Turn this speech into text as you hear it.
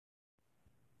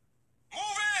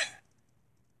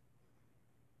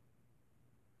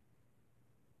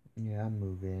Yeah, I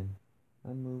move in.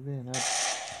 I move in.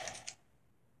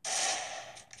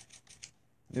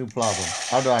 New problem.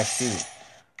 How do I shoot?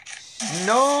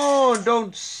 No,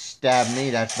 don't stab me.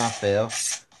 That's not fair.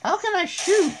 How can I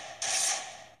shoot?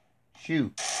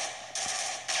 Shoot.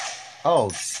 Oh,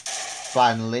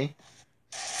 finally.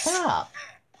 Stop.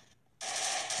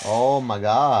 Oh my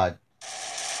god.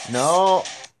 No.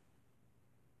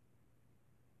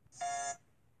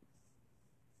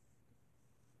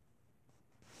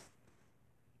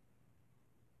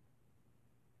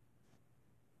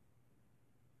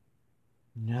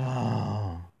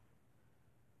 No.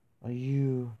 Are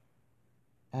you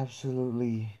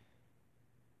absolutely...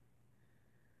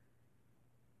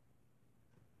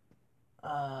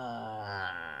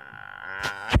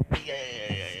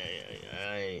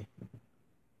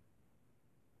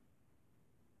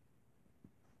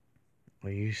 Are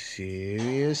you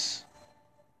serious?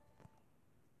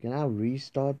 Can I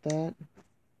restart that?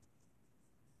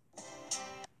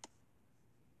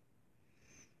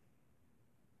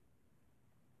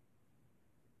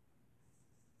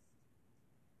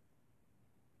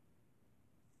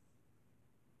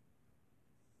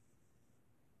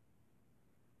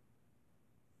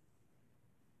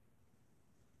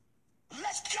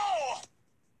 Let's go!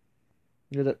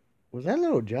 Was that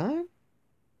Little John?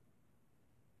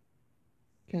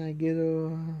 Can I get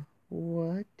a...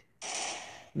 what?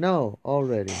 No,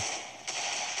 already.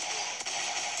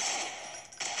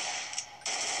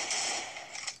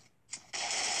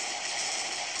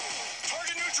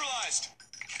 Target neutralized!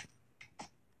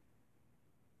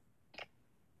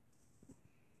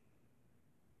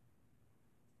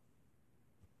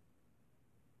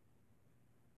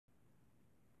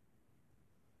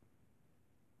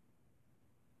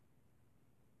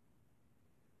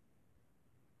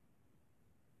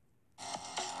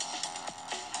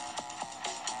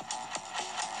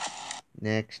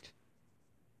 Next.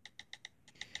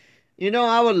 You know,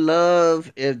 I would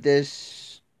love if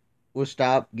this would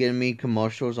stop giving me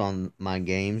commercials on my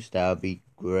games. That would be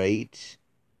great.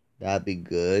 That'd be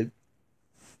good.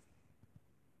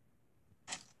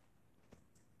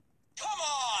 Come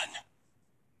on!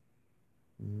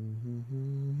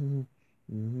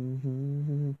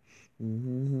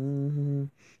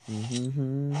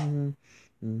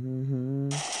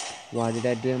 Why did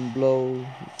that didn't blow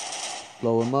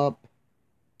him up?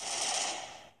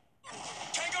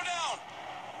 Tango down!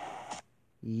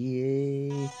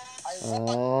 Yay.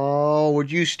 Oh,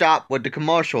 would you stop with the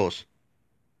commercials?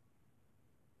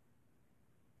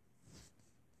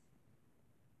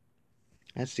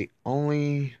 That's the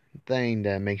only thing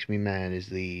that makes me mad is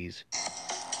these.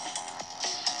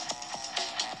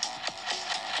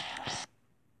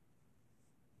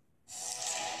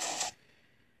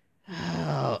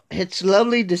 Oh, it's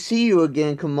lovely to see you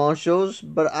again, commercials,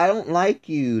 but I don't like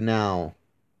you now.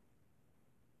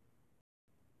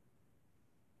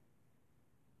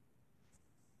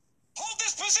 Hold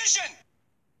this position!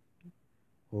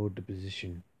 Hold the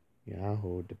position. Yeah, I'll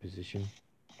hold the position.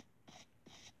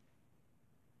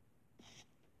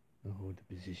 I'll hold the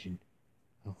position.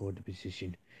 I'll hold the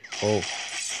position. Oh.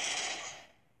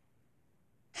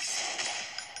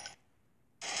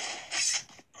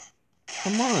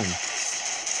 Come on.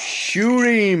 Shoot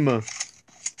him.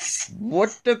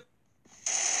 What the?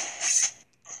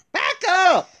 Back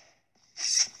up.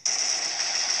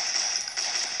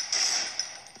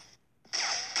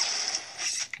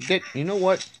 You know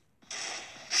what?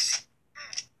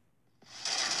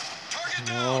 Target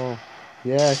down! Oh,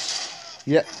 yes.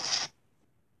 Yeah.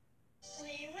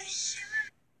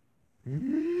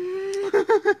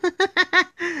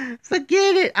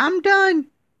 Forget it. I'm done.